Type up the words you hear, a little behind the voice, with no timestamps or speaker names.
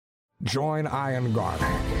Join Ian Garlic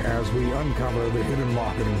as we uncover the hidden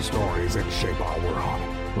marketing stories that shape our world.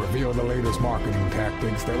 Reveal the latest marketing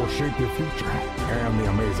tactics that will shape your future and the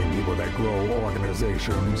amazing people that grow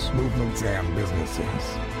organizations, movements, and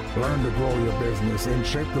businesses. Learn to grow your business and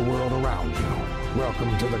shape the world around you.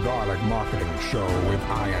 Welcome to the Garlic Marketing Show with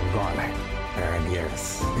Ian Garlic. And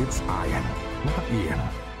yes, it's Ian, not Ian.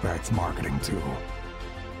 That's marketing too.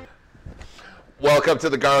 Welcome to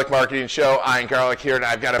the Garlic Marketing Show. Ian Garlic here, and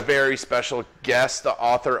I've got a very special guest, the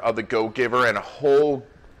author of The Go Giver and a whole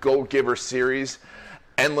Go Giver series,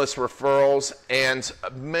 Endless Referrals, and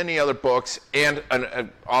many other books, and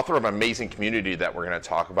an author of an amazing community that we're going to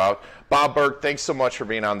talk about. Bob Burg, thanks so much for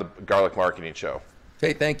being on the Garlic Marketing Show.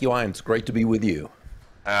 Hey, thank you, Ian. It's great to be with you.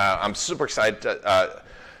 I'm super excited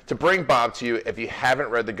to bring Bob to you. If you haven't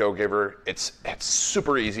read The Go Giver, it's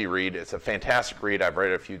super easy read. It's a fantastic read. I've read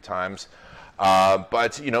it a few times.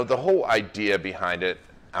 But, you know, the whole idea behind it,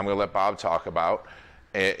 I'm going to let Bob talk about,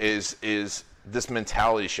 is this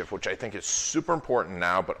mentality shift, which I think is super important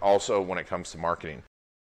now, but also when it comes to marketing.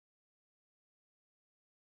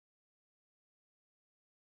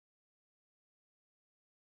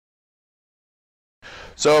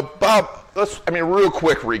 So, Bob, real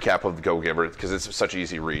quick recap of The Go Giver, because it's such an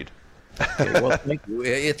easy read. Okay, well, thank you.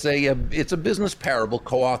 It's a business parable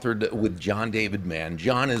co-authored with John David Mann.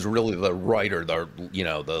 John is really the writer, the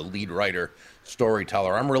lead writer,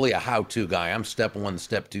 storyteller. I'm really a how-to guy. I'm step one,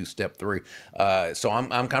 step two, step three. So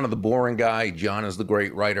I'm kind of the boring guy. John is the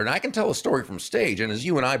great writer, and I can tell a story from stage. And as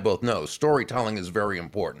you and I both know, storytelling is very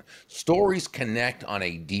important. Stories connect on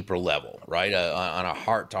a deeper level, right? On a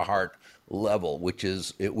heart-to-heart level, which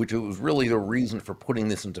was really the reason for putting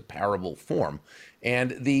this into parable form.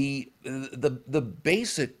 And the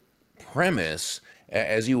basic premise,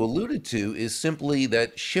 as you alluded to, is simply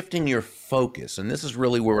that shifting your focus, and this is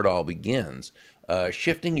really where it all begins,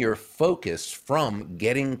 shifting your focus from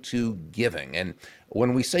getting to giving. And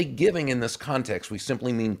when we say giving in this context, we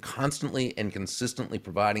simply mean constantly and consistently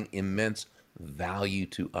providing immense value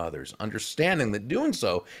to others, understanding that doing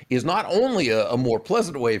so is not only a more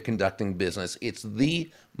pleasant way of conducting business, it's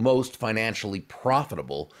the most financially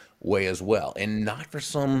profitable way as well, and not for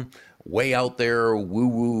some way out there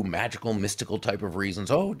woo-woo magical mystical type of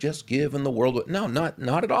reasons. Oh, just give and the world. No,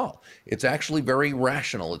 not at all. It's actually very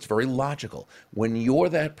rational. It's very logical. When you're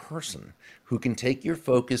that person who can take your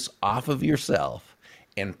focus off of yourself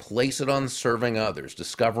and place it on serving others,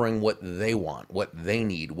 discovering what they want, what they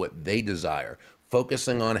need, what they desire,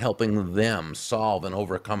 focusing on helping them solve and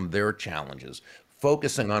overcome their challenges,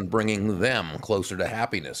 focusing on bringing them closer to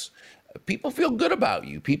happiness. People feel good about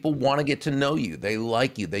you. People want to get to know you. They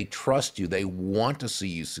like you. They trust you. They want to see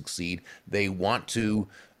you succeed. They want to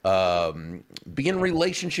be in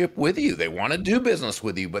relationship with you. They want to do business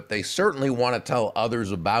with you, but they certainly want to tell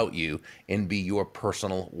others about you and be your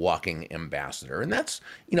personal walking ambassador. And that's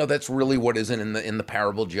really what is in the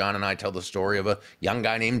parable. John and I tell the story of a young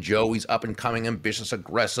guy named Joe. He's up and coming, ambitious,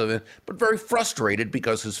 aggressive, but very frustrated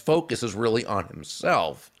because his focus is really on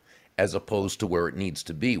himself as opposed to where it needs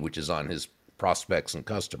to be, which is on his prospects and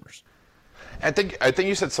customers. I think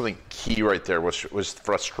you said something key right there, which was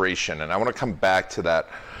frustration, and I want to come back to that.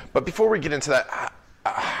 But before we get into that,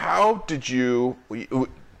 how did you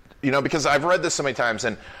because I've read this so many times,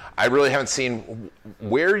 and I really haven't seen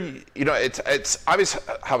where it's obvious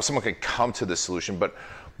how someone can come to this solution, but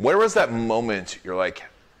where was that moment you're like,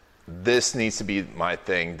 this needs to be my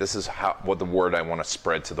thing. This is what the word I want to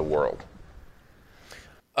spread to the world.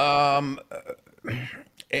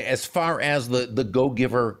 As far as the Go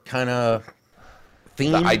Giver kind of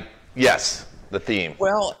theme? Yes, the theme.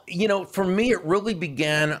 Well, for me, it really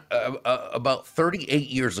began about 38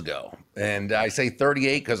 years ago. And I say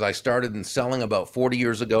 38 because I started in selling about 40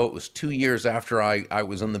 years ago. It was 2 years after I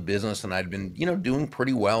was in the business, and I'd been, doing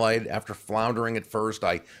pretty well. After floundering at first,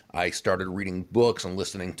 I started reading books and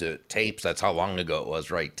listening to tapes. That's how long ago it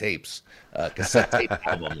was, right? Tapes, cassette tape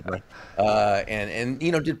albums, right? And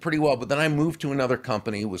did pretty well. But then I moved to another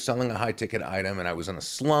company, was selling a high-ticket item, and I was in a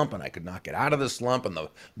slump, and I could not get out of the slump. And the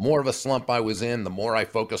more of a slump I was in, the more I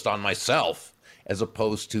focused on myself as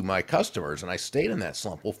opposed to my customers, and I stayed in that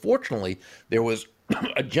slump. Well, fortunately, there was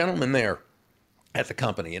a gentleman there at the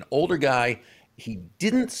company, an older guy. He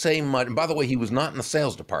didn't say much, and by the way, he was not in the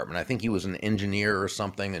sales department. I think he was an engineer or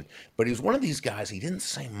something, but he was one of these guys. He didn't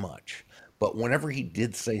say much, but whenever he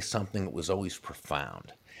did say something, it was always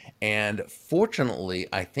profound. And fortunately,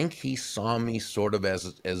 I think he saw me sort of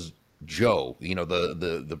as Joe,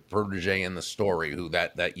 the protege in the story, who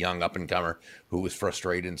that young up and comer who was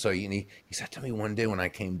frustrated. And so he said to me one day when I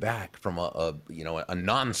came back from a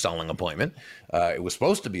non-selling appointment, it was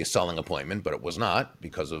supposed to be a selling appointment, but it was not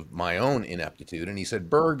because of my own ineptitude. And he said,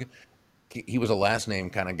 Berg, he was a last name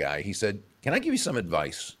kind of guy. He said, can I give you some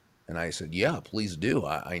advice? And I said, yeah, please do.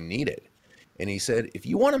 I need it. And he said, if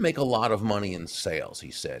you want to make a lot of money in sales,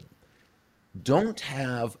 he said, don't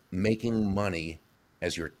have making money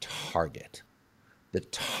as your target. The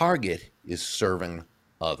target is serving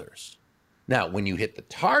others. Now, when you hit the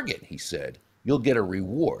target, he said, you'll get a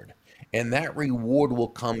reward. And that reward will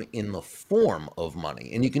come in the form of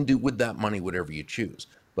money. And you can do with that money whatever you choose.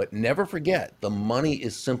 But never forget, the money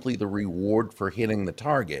is simply the reward for hitting the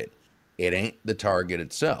target. It ain't the target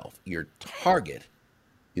itself. Your target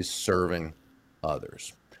is serving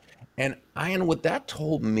others. And what that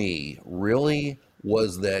told me really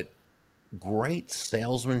was that great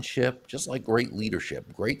salesmanship, just like great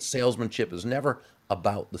leadership, great salesmanship is never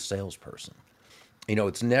about the salesperson.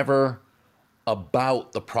 It's never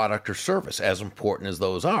about the product or service, as important as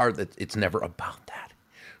those are, that it's never about that.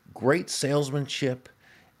 Great salesmanship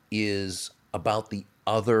is about the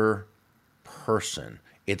other person.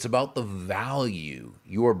 It's about the value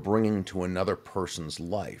you are bringing to another person's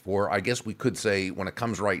life. Or I guess we could say, when it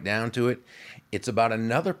comes right down to it, it's about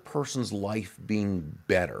another person's life being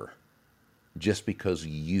better just because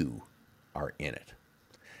you are in it.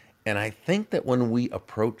 And I think that when we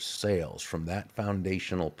approach sales from that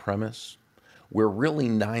foundational premise, we're really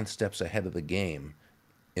 9 steps ahead of the game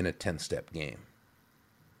in a 10-step game.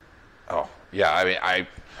 Oh, yeah. I mean, I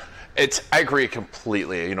agree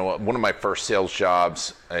completely. One of my first sales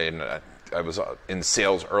jobs, and I was in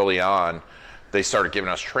sales early on, they started giving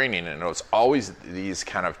us training, and it was always these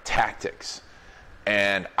kind of tactics.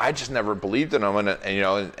 And I just never believed in them,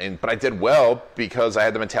 but I did well because I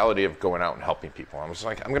had the mentality of going out and helping people. I was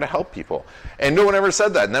like, I'm going to help people, and no one ever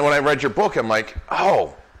said that. And then when I read your book, I'm like,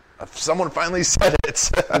 oh, someone finally said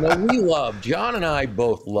it. John and I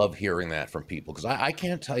both love hearing that from people, because I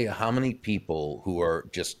can't tell you how many people who are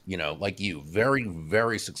just, like you, very,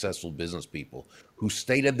 very successful business people who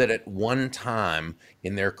stated that at one time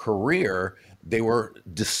in their career, they were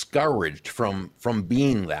discouraged from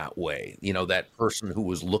being that way. That person who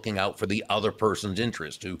was looking out for the other person's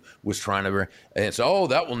interest, who was trying to, and so, oh,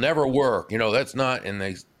 that will never work. That's not, and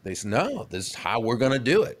they said, no, this is how we're going to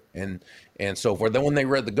do it. And so forth. Then when they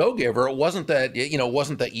read The Go-Giver, it wasn't that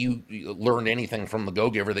you learned anything from The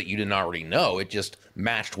Go-Giver that you didn't already know. It just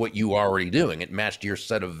matched what you were already doing. It matched your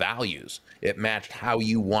set of values. It matched how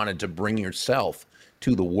you wanted to bring yourself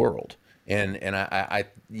to the world. And I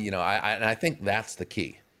think that's the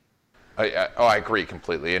key. I agree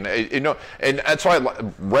completely. And and that's why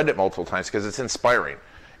I read it multiple times, because it's inspiring.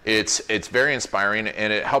 It's very inspiring,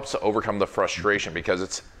 and it helps to overcome the frustration, because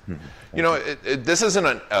it's, this isn't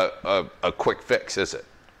a quick fix, is it?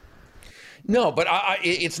 No, but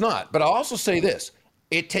it's not. But I'll also say this.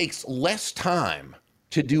 It takes less time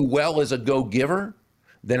to do well as a go-giver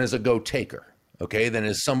than as a go-taker. Okay, then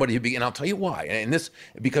as somebody who and I'll tell you why. And this,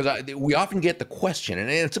 because we often get the question, and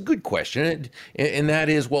it's a good question, and that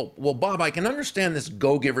is, well, Bob, I can understand this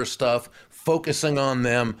go-giver stuff, focusing on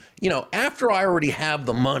them, after I already have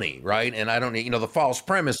the money, right? And I don't need, the false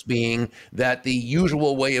premise being that the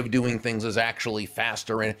usual way of doing things is actually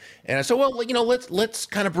faster. And I said, well, let's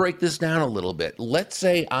kind of break this down a little bit. Let's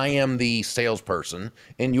say I am the salesperson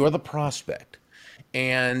and you're the prospect.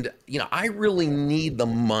 And, I really need the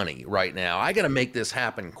money right now. I got to make this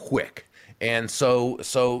happen quick. And so,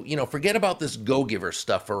 forget about this go-giver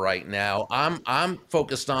stuff for right now. I'm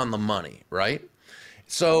focused on the money, right?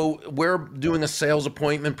 So we're doing a sales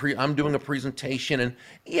appointment. I'm doing a presentation, and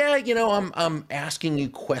I'm asking you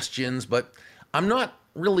questions, but I'm not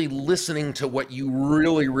really listening to what you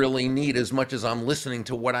really, really need as much as I'm listening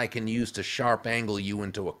to what I can use to sharp angle you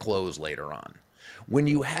into a close later on. When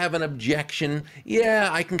you have an objection,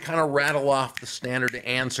 I can kind of rattle off the standard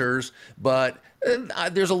answers, but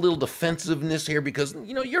there's a little defensiveness here because,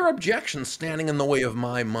 your objection's standing in the way of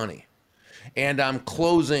my money. And I'm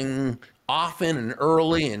closing often and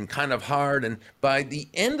early and kind of hard. And by the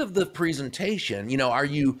end of the presentation, are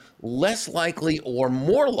you less likely or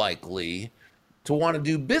more likely to want to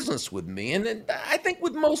do business with me? And I think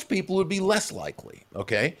with most people it would be less likely,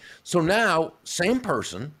 okay? So now, same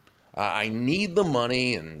person, I need the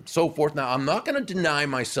money and so forth. Now, I'm not going to deny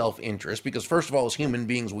my self-interest because, first of all, as human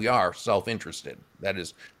beings, we are self-interested. That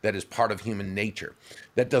is part of human nature.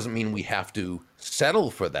 That doesn't mean we have to settle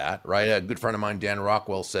for that, right? A good friend of mine, Dan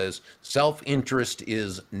Rockwell, says self-interest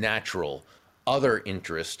is natural. Other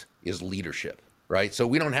interest is leadership, right? So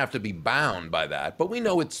we don't have to be bound by that, but we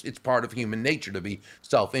know it's part of human nature to be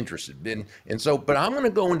self-interested. But I'm going to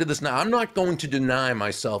go into this now. I'm not going to deny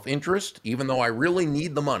my self-interest, even though I really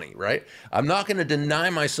need the money, right? I'm not going to deny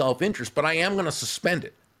my self-interest, but I am going to suspend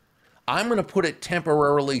it. I'm going to put it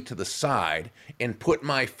temporarily to the side and put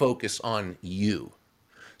my focus on you.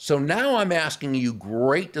 So now I'm asking you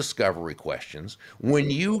great discovery questions. When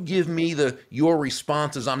you give me your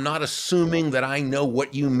responses, I'm not assuming that I know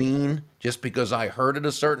what you mean just because I heard it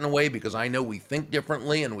a certain way, because I know we think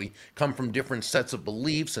differently and we come from different sets of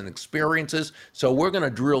beliefs and experiences. So we're going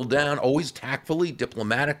to drill down always tactfully,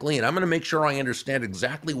 diplomatically, and I'm going to make sure I understand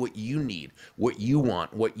exactly what you need, what you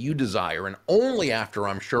want, what you desire. And only after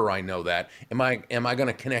I'm sure I know that am I going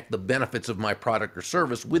to connect the benefits of my product or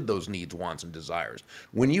service with those needs, wants, and desires.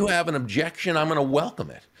 When you have an objection, I'm going to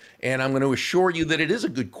welcome it. And I'm going to assure you that it is a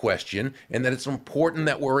good question and that it's important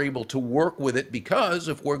that we're able to work with it, because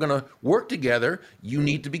if we're going to work together, you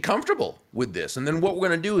need to be comfortable with this. And then what we're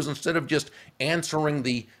going to do is, instead of just answering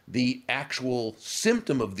the actual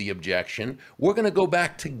symptom of the objection, we're going to go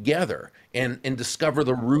back together and discover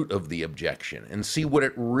the root of the objection and see what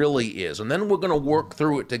it really is. And then we're going to work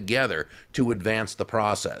through it together to advance the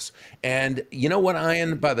process. And you know what,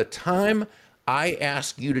 Ian? By the time I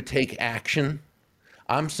ask you to take action,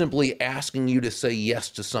 I'm simply asking you to say yes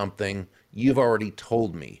to something you've already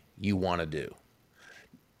told me you want to do.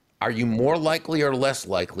 Are you more likely or less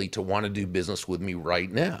likely to want to do business with me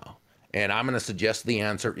right now? And I'm going to suggest the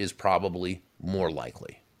answer is probably more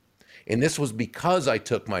likely. And this was because I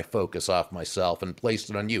took my focus off myself and placed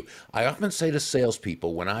it on you. I often say to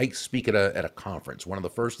salespeople when I speak at a conference, one of the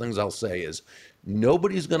first things I'll say is,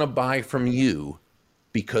 nobody's going to buy from you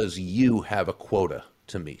because you have a quota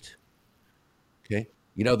to meet. Okay?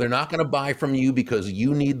 You know, they're not going to buy from you because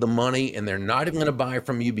you need the money, and they're not even going to buy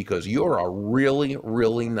from you because you're a really,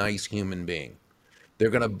 really nice human being. They're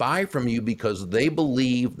going to buy from you because they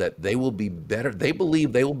believe that they will be better. They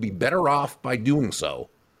believe they will be better off by doing so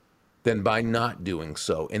than by not doing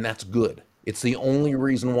so. And that's good. It's the only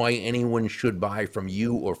reason why anyone should buy from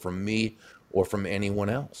you or from me or from anyone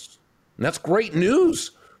else. And that's great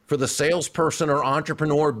news for the salesperson or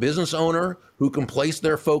entrepreneur, business owner who can place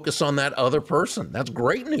their focus on that other person. That's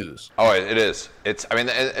great news. Oh, it is.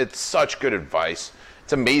 It's such good advice.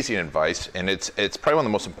 It's amazing advice, and it's probably one of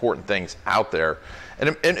the most important things out there.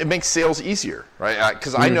 And it makes sales easier, right?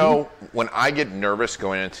 Because I know when I get nervous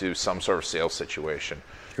going into some sort of sales situation,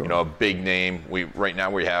 you know, a big name. Right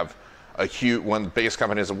now we have one of the biggest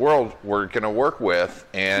companies in the world we're going to work with,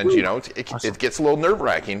 and you know, it gets a little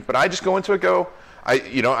nerve-wracking. But I just go into it,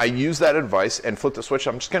 I use that advice and flip the switch.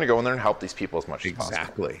 I'm just going to go in there and help these people as much as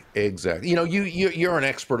possible. Exactly. You know, you're an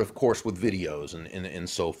expert, of course, with videos and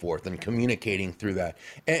so forth, and communicating through that.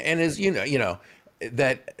 And as you know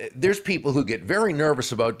that there's people who get very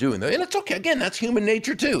nervous about doing that, and it's okay. Again, that's human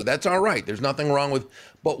nature too. That's all right. There's nothing wrong with.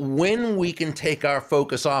 But when we can take our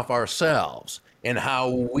focus off ourselves and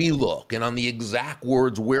how we look, and on the exact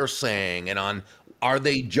words we're saying, and on, are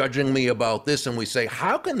they judging me about this? And we say,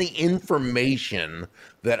 how can the information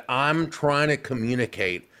that I'm trying to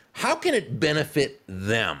communicate, how can it benefit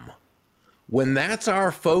them? When that's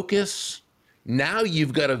our focus, now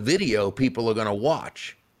you've got a video people are going to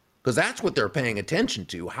watch, because that's what they're paying attention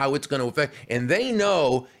to, how it's going to affect. And they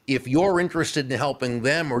know if you're interested in helping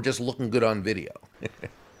them or just looking good on video.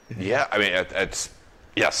 Yeah, I mean,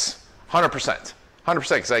 yes, 100%. 100%,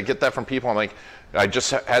 because I get that from people. I'm like, I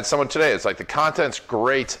just had someone today. It's like, the content's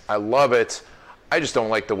great. I love it. I just don't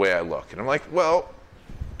like the way I look. And I'm like, well,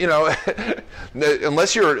 you know,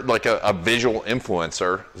 unless you're like a visual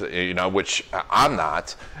influencer, you know, which I'm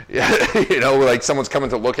not, you know, like someone's coming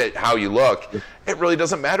to look at how you look, it really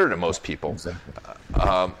doesn't matter to most people. Exactly.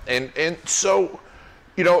 And so,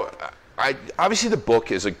 you know, obviously the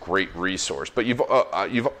book is a great resource, but you've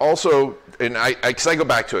also, and because I go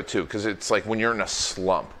back to it too, because it's like when you're in a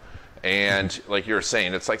slump, and like you were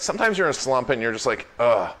saying, it's like sometimes you're in a slump and you're just like,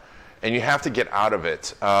 ugh, and you have to get out of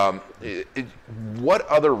it. What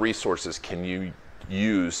other resources can you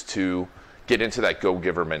use to get into that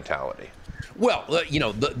go-giver mentality? Well, you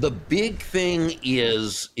know, the big thing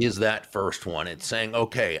is that first one. It's saying,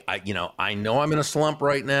 okay, I know I'm in a slump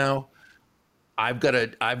right now. I've got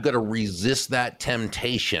to resist that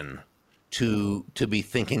temptation to be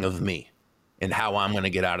thinking of me and how I'm going to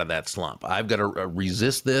get out of that slump. I've got to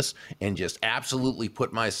resist this and just absolutely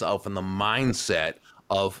put myself in the mindset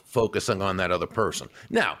of focusing on that other person.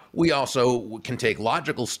 Now, we also can take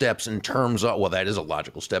logical steps in terms of, well, that is a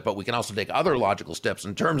logical step, but we can also take other logical steps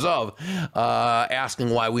in terms of asking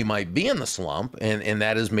why we might be in the slump, and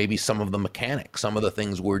that is maybe some of the mechanics, some of the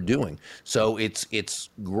things we're doing. So it's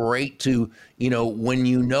great to, when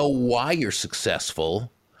you know why you're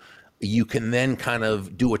successful, you can then kind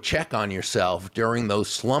of do a check on yourself during those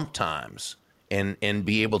slump times and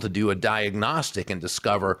be able to do a diagnostic and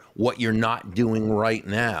discover what you're not doing right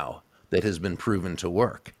now that has been proven to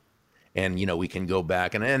work. And, we can go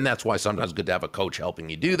back and that's why sometimes it's good to have a coach helping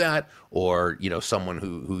you do that, or, someone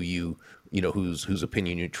who you, whose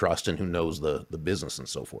opinion you trust and who knows the business and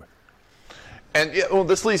so forth. And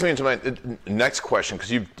this leads me into my next question,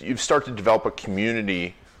 because you've started to develop a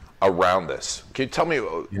community around this. Can you tell me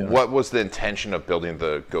what was the intention of building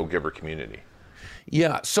the Go Giver community?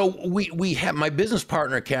 Yeah, so we had, my business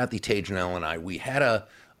partner Kathy Tagenel and I, we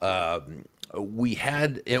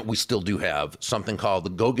still do have something called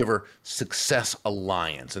the Go Giver Success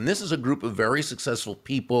Alliance, and this is a group of very successful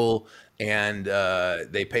people, and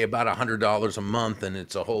they pay about $100 a month, and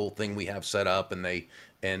it's a whole thing we have set up, and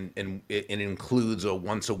it includes a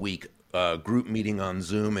once a week group meeting on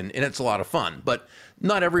Zoom, and it's a lot of fun. But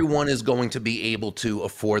not everyone is going to be able to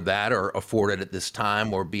afford that or afford it at this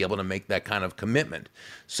time or be able to make that kind of commitment.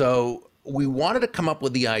 So we wanted to come up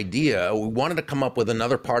with the idea, we wanted to come up with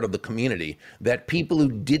another part of the community that people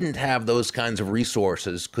who didn't have those kinds of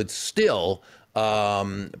resources could still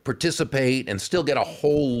participate and still get a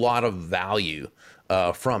whole lot of value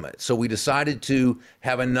from it. So we decided to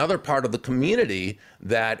have another part of the community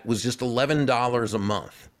that was just $11 a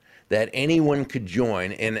month that anyone could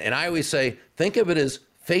join. And I always say, think of it as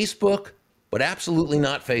Facebook, but absolutely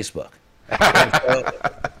not Facebook.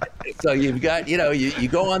 So you've got, you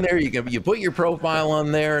go on there, you put your profile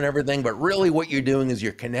on there and everything, but really what you're doing is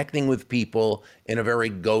you're connecting with people in a very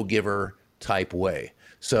go-giver type way.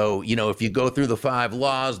 So, if you go through the 5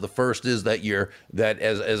 laws, the first is that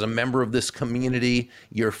as a member of this community,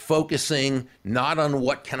 you're focusing not on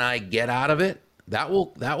what can I get out of it. That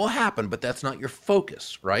will happen, but that's not your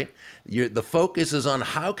focus, right? The focus is on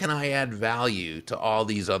how can I add value to all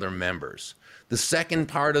these other members. The second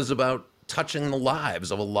part is about touching the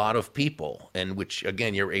lives of a lot of people, and which,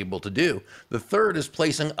 again, you're able to do. The third is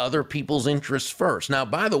placing other people's interests first. Now,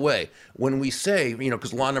 by the way, when we say,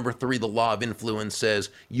 because law number 3, the law of influence,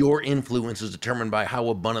 says your influence is determined by how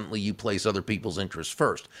abundantly you place other people's interests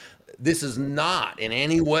first. This is not in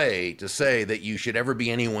any way to say that you should ever be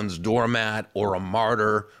anyone's doormat or a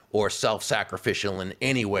martyr or self-sacrificial in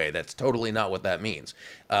any way. That's totally not what that means.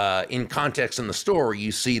 In context in the story,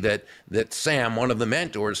 you see that Sam, one of the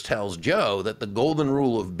mentors, tells Joe that the golden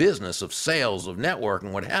rule of business, of sales, of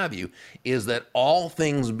networking, what have you, is that all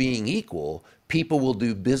things being equal, people will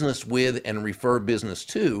do business with and refer business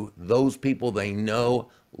to those people they know,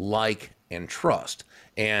 like, and trust.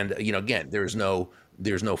 And, again, there's no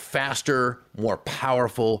faster, more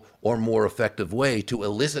powerful, or more effective way to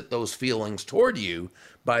elicit those feelings toward you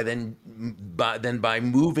than by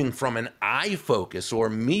moving from an I focus or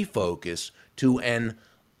me focus to an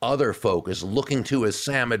other focus, looking to, as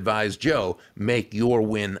Sam advised Joe, make your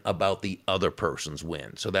win about the other person's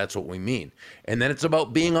win. So that's what we mean. And then it's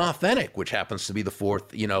about being authentic, which happens to be the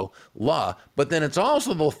 4th, law. But then it's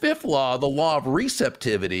also the 5th law, the law of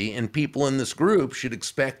receptivity, and people in this group should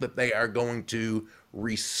expect that they are going to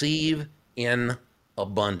receive in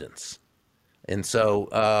abundance. And so,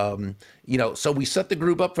 so we set the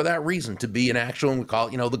group up for that reason, to be an actual, we call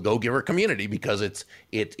it, the Go-Giver community, because it's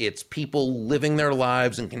people living their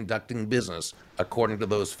lives and conducting business according to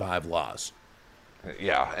those 5 laws.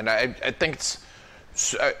 Yeah, and I think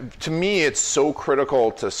to me, it's so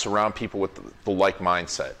critical to surround people with the like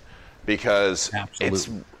mindset, because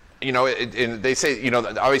Absolutely. It's, and they say,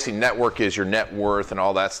 obviously network is your net worth and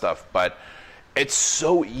all that stuff, but it's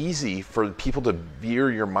so easy for people to veer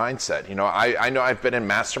your mindset. I know I've been in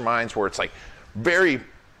masterminds where it's like very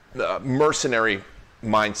mercenary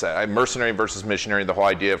mindset. Mercenary versus missionary, the whole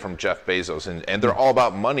idea from Jeff Bezos, and they're all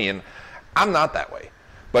about money, and I'm not that way.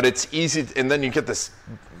 But it's easy, and then you get this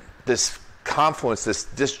confluence, this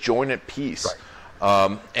disjointed piece. Right.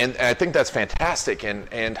 And I think that's fantastic.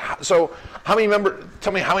 And so tell me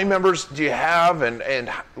how many members do you have, and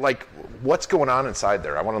like, what's going on inside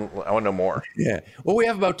there? I want to know more. Yeah. Well, we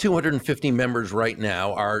have about 250 members right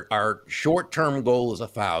now. Our short-term goal is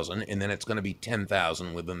 1,000, and then it's going to be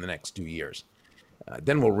 10,000 within the next 2 years.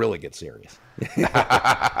 Then we'll really get serious.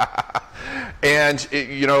 And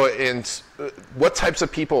what types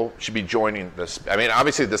of people should be joining this?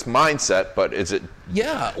 Obviously this mindset, but is it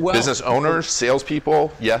business owners,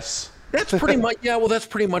 salespeople? Yes. That's pretty much, yeah. Well, that's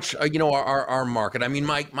pretty much our market. I mean,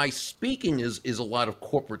 my speaking is a lot of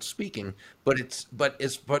corporate speaking, but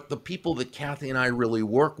the people that Kathy and I really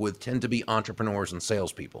work with tend to be entrepreneurs and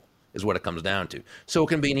salespeople, is what it comes down to. So it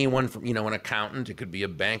can be anyone from an accountant, it could be a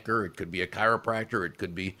banker, it could be a chiropractor, it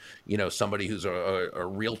could be somebody who's a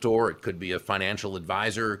realtor, it could be a financial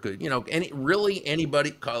advisor, it could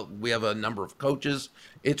anybody. We have a number of coaches.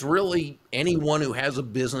 It's really anyone who has a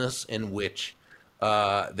business in which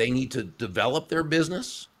they need to develop their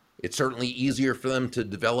business. It's certainly easier for them to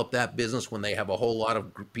develop that business when they have a whole lot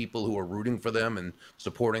of people who are rooting for them and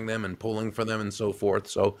supporting them and pulling for them and so forth.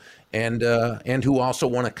 So, and who also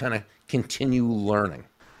want to kind of continue learning.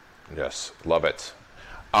 Yes, love it.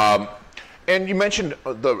 And you mentioned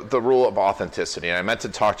the rule of authenticity, and I meant to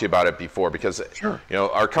talk to you about it before because Sure.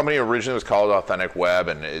 Our company originally was called Authentic Web,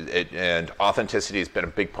 and authenticity has been a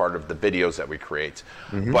big part of the videos that we create.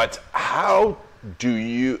 Mm-hmm. But how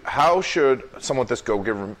should someone with this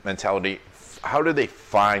go-giver mentality, how do they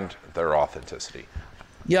find their authenticity?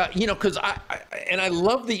 Yeah, because I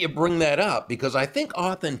love that you bring that up, because I think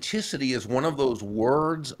authenticity is one of those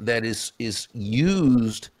words that is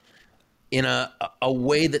used in a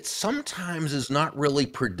way that sometimes is not really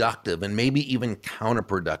productive and maybe even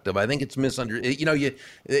counterproductive. I think it's misunderstood.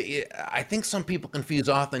 I think some people confuse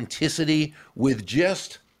authenticity with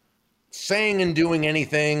just saying and doing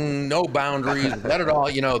anything, no boundaries, let it all,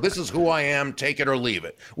 this is who I am, take it or leave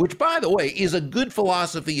it. Which, by the way, is a good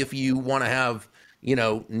philosophy if you want to have,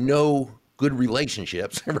 no good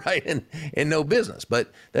relationships, right? And no business.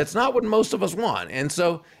 But that's not what most of us want. And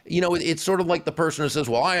so, it's sort of like the person who says,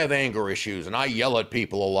 well, I have anger issues and I yell at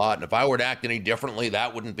people a lot. And if I were to act any differently,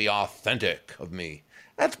 that wouldn't be authentic of me.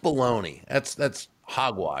 That's baloney. That's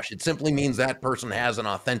hogwash. It simply means that person has an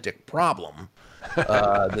authentic problem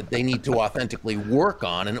that they need to authentically work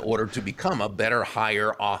on in order to become a better,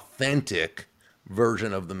 higher, authentic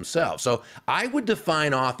version of themselves. So I would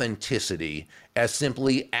define authenticity as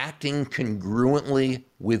simply acting congruently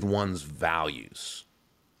with one's values.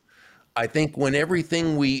 I think when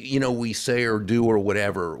everything we say or do or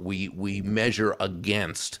whatever, we measure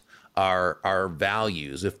against our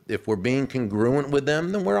values. If we're being congruent with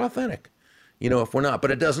them, then we're authentic. If we're not,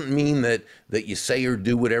 but it doesn't mean that you say or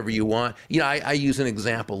do whatever you want. I use an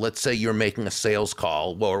example. Let's say you're making a sales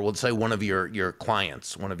call, or let's say one of your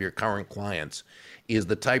clients, one of your current clients, is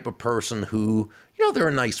the type of person who, they're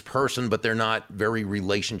a nice person, but they're not very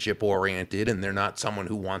relationship oriented, and they're not someone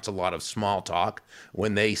who wants a lot of small talk.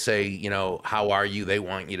 When they say, how are you? They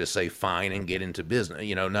want you to say fine and get into business,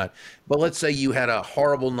 not. But let's say you had a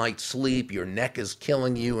horrible night's sleep, your neck is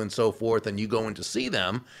killing you and so forth, and you go in to see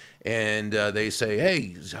them and they say,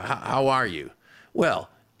 hey, how are you?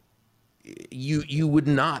 Well, you would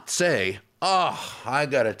not say, oh, I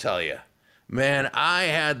got to tell you, man, I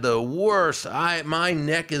had the worst. My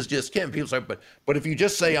neck is just killing. People say, but if you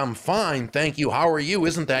just say, I'm fine, thank you, how are you?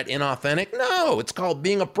 Isn't that inauthentic? No, it's called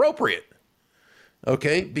being appropriate.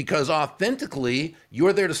 Okay? Because authentically,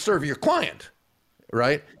 you're there to serve your client,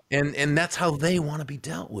 right? And that's how they want to be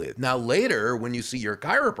dealt with. Now, later, when you see your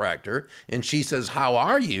chiropractor and she says, how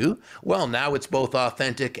are you? Well, now it's both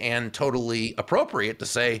authentic and totally appropriate to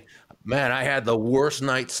say, man, I had the worst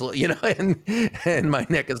night's sleep, and my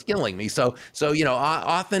neck is killing me. So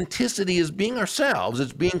authenticity is being ourselves.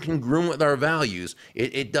 It's being congruent with our values.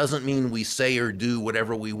 It doesn't mean we say or do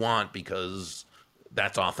whatever we want because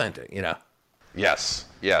that's authentic, Yes.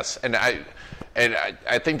 And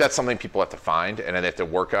I think that's something people have to find and they have to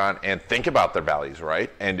work on and think about their values, right?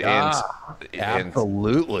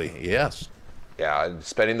 Absolutely, yes. Yeah, and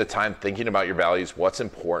spending the time thinking about your values, what's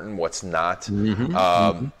important, what's not. Mm-hmm,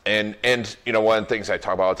 And one of the things I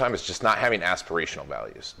talk about all the time is just not having aspirational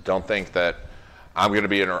values. Don't think that I'm going to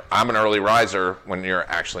be I'm an early riser when you're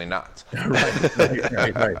actually not.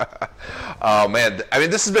 Right. Oh man, I mean,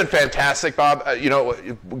 this has been fantastic, Bob.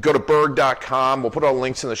 Go to Berg.com. We'll put all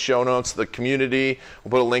links in the show notes. The community. We'll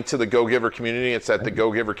put a link to the Go Giver community. It's at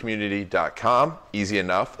thegogivercommunity.com. Easy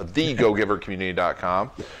enough.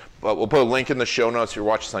 Thegogivercommunity.com. But we'll put a link in the show notes. If you're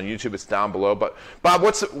watching this on YouTube, it's down below. But Bob,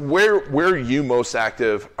 where are you most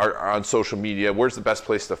active on social media? Where's the best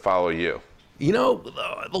place to follow you?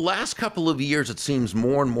 The last couple of years, it seems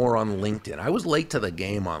more and more on LinkedIn. I was late to the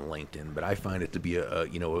game on LinkedIn, but I find it to be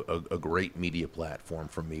a great media platform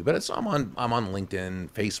for me. But I'm on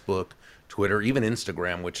LinkedIn, Facebook, Twitter, even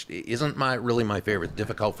Instagram, which isn't really my favorite. It's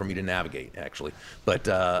difficult for me to navigate, actually. But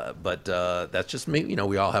that's just me.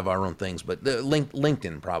 We all have our own things. But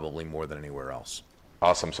LinkedIn probably more than anywhere else.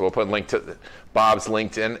 Awesome. So we'll put a link to Bob's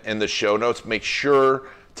LinkedIn in the show notes. Make sure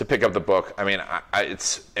to pick up the book. I mean,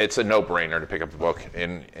 it's a no-brainer to pick up the book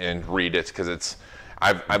and read it because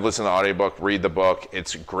I've listened to the audiobook, read the book.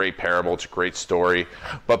 It's a great parable. It's a great story.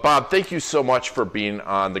 But Bob, thank you so much for being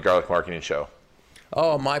on the Garlic Marketing Show.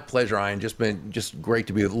 Oh, my pleasure, Ian. Just great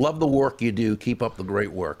to be with you. Love the work you do. Keep up the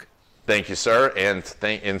great work. Thank you, sir, and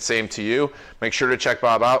same to you. Make sure to check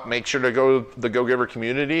Bob out. Make sure to go to the Go Giver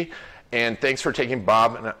community. And thanks for taking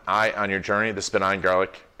Bob and I on your journey. This has been Ian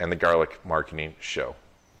Garlic and the Garlic Marketing Show.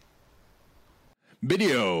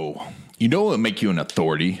 Video. You know it will make you an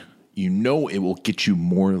authority. You know it will get you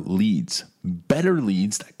more leads. Better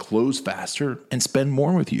leads that close faster and spend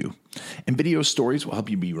more with you. And video stories will help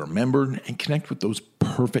you be remembered and connect with those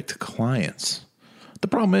perfect clients. The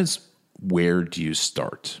problem is, where do you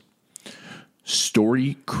start?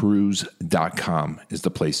 StoryCruise.com is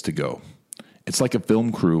the place to go. It's like a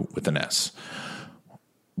film crew with an S.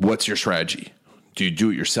 What's your strategy? Do you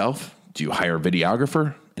do it yourself? Do you hire a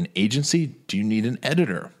videographer? An agency? Do you need an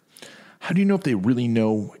editor? How do you know if they really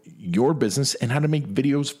know your business and how to make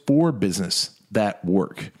videos for business that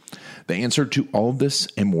work? The answer to all of this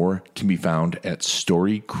and more can be found at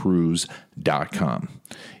StoryCruise.com.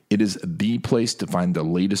 It is the place to find the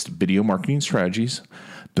latest video marketing strategies,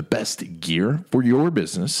 the best gear for your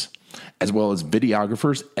business, as well as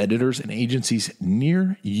videographers, editors, and agencies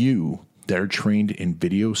near you that are trained in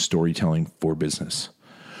video storytelling for business.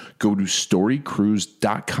 Go to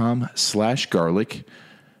StoryCruise.com/garlic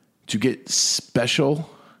to get special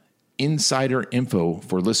insider info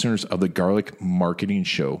for listeners of the Garlic Marketing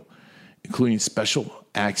Show, including special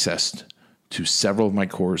access to several of my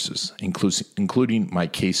courses, including my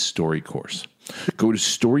case story course. Go to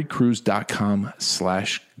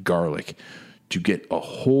StoryCruise.com/garlic to get a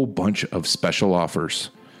whole bunch of special offers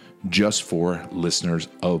just for listeners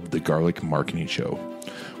of the Garlic Marketing Show.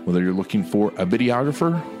 Whether you're looking for a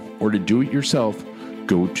videographer or to do it yourself,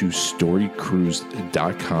 go to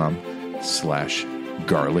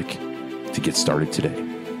StoryCruise.com/garlic to get started today.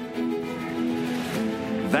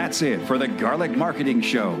 That's it for the Garlic Marketing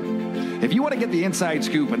Show. If you want to get the inside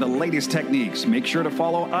scoop and the latest techniques, make sure to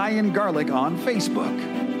follow Ian Garlic on Facebook.